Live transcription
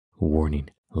Warning,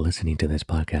 listening to this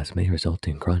podcast may result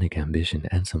in chronic ambition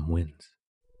and some wins.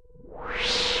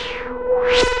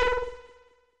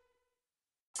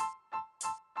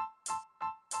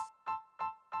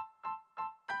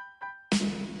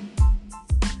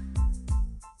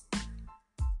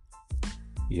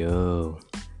 Yo,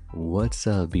 what's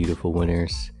up, beautiful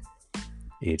winners?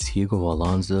 It's Hugo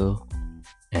Alonso,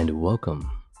 and welcome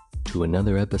to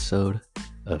another episode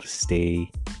of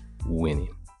Stay Winning.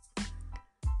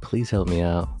 Please help me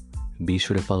out. Be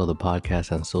sure to follow the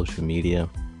podcast on social media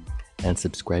and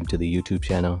subscribe to the YouTube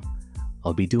channel.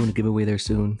 I'll be doing a giveaway there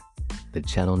soon. The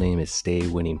channel name is Stay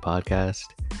Winning Podcast.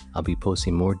 I'll be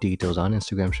posting more details on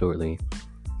Instagram shortly.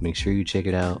 Make sure you check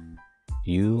it out.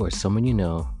 You or someone you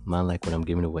know might like what I'm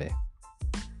giving away.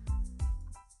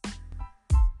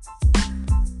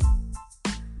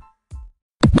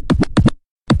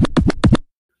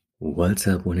 What's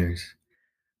up, winners?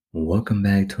 Welcome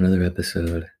back to another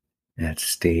episode at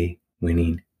Stay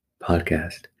Winning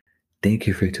Podcast. Thank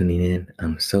you for tuning in.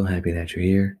 I'm so happy that you're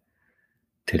here.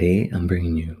 Today, I'm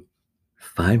bringing you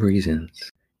 5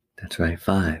 reasons. That's right,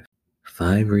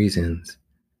 5 reasons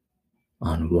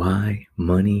on why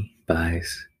money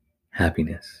buys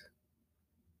happiness.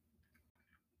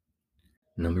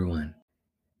 Number 1,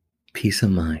 peace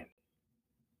of mind.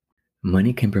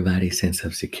 Money can provide a sense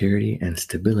of security and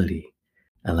stability,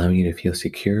 allowing you to feel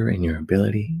secure in your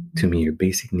ability to meet your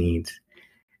basic needs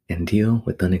and deal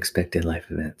with unexpected life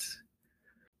events.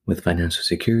 With financial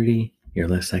security, you're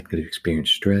less likely to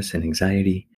experience stress and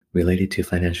anxiety related to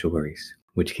financial worries,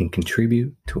 which can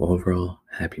contribute to overall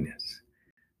happiness.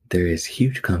 There is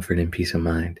huge comfort and peace of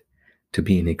mind to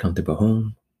be in a comfortable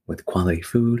home with quality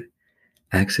food,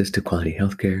 access to quality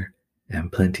healthcare,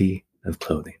 and plenty of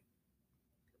clothing.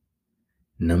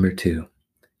 Number 2,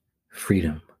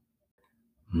 freedom.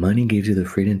 Money gives you the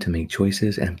freedom to make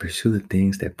choices and pursue the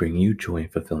things that bring you joy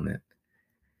and fulfillment.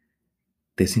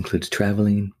 This includes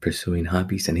traveling, pursuing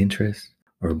hobbies and interests,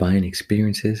 or buying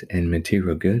experiences and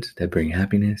material goods that bring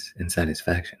happiness and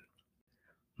satisfaction.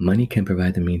 Money can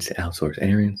provide the means to outsource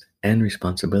errands and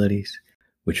responsibilities,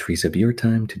 which frees up your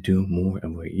time to do more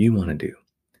of what you want to do,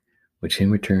 which in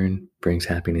return brings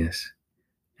happiness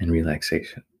and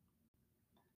relaxation.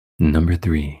 Number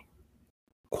 3,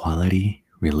 quality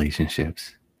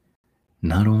relationships.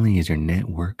 Not only is your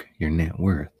network your net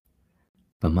worth,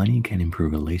 but money can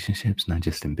improve relationships not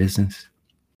just in business,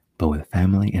 but with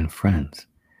family and friends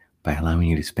by allowing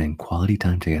you to spend quality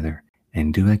time together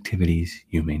and do activities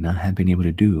you may not have been able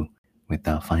to do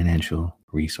without financial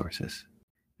resources.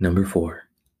 Number 4,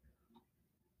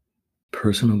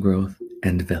 personal growth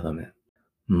and development.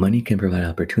 Money can provide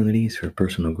opportunities for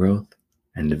personal growth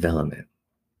and development,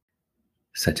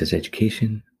 such as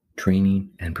education, training,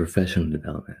 and professional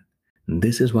development.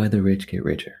 This is why the rich get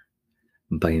richer.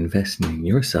 By investing in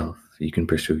yourself, you can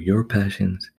pursue your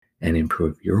passions and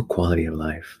improve your quality of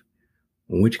life,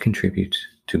 which contributes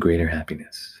to greater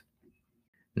happiness.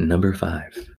 Number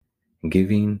 5,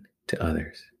 giving to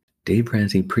others. Dave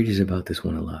Ramsey preaches about this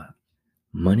one a lot.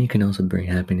 Money can also bring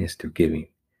happiness through giving.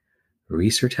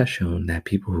 Research has shown that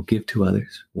people who give to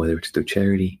others, whether it's through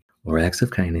charity or acts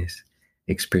of kindness,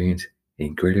 experience a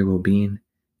greater well-being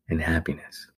and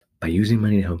happiness. By using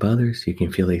money to help others, you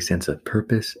can feel a sense of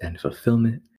purpose and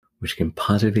fulfillment, which can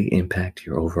positively impact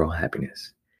your overall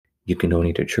happiness. You can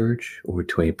donate to church or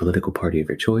to a political party of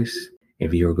your choice.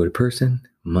 If you're a good person,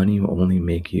 money will only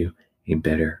make you a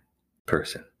better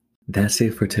person. That's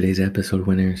it for today's episode,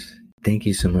 winners. Thank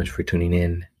you so much for tuning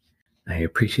in. I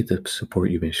appreciate the support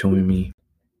you've been showing me.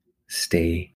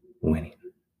 Stay winning.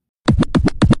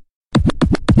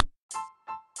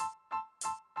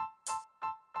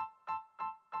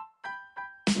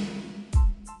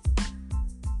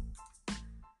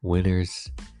 Winners,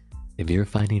 if you're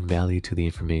finding value to the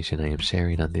information I am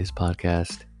sharing on this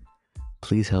podcast,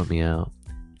 please help me out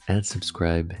and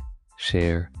subscribe,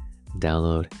 share,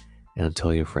 download, and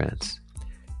tell your friends.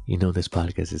 You know this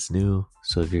podcast is new,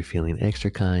 so if you're feeling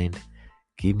extra kind,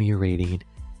 give me a rating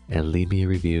and leave me a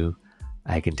review.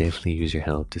 I can definitely use your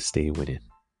help to stay winning.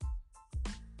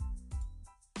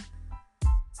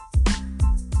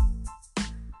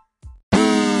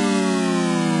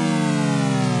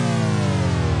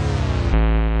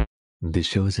 This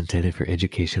show is intended for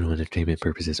educational and entertainment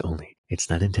purposes only. It's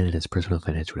not intended as personal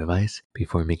financial advice.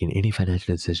 Before making any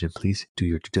financial decision, please do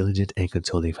your due diligence and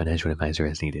consult a financial advisor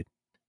as needed.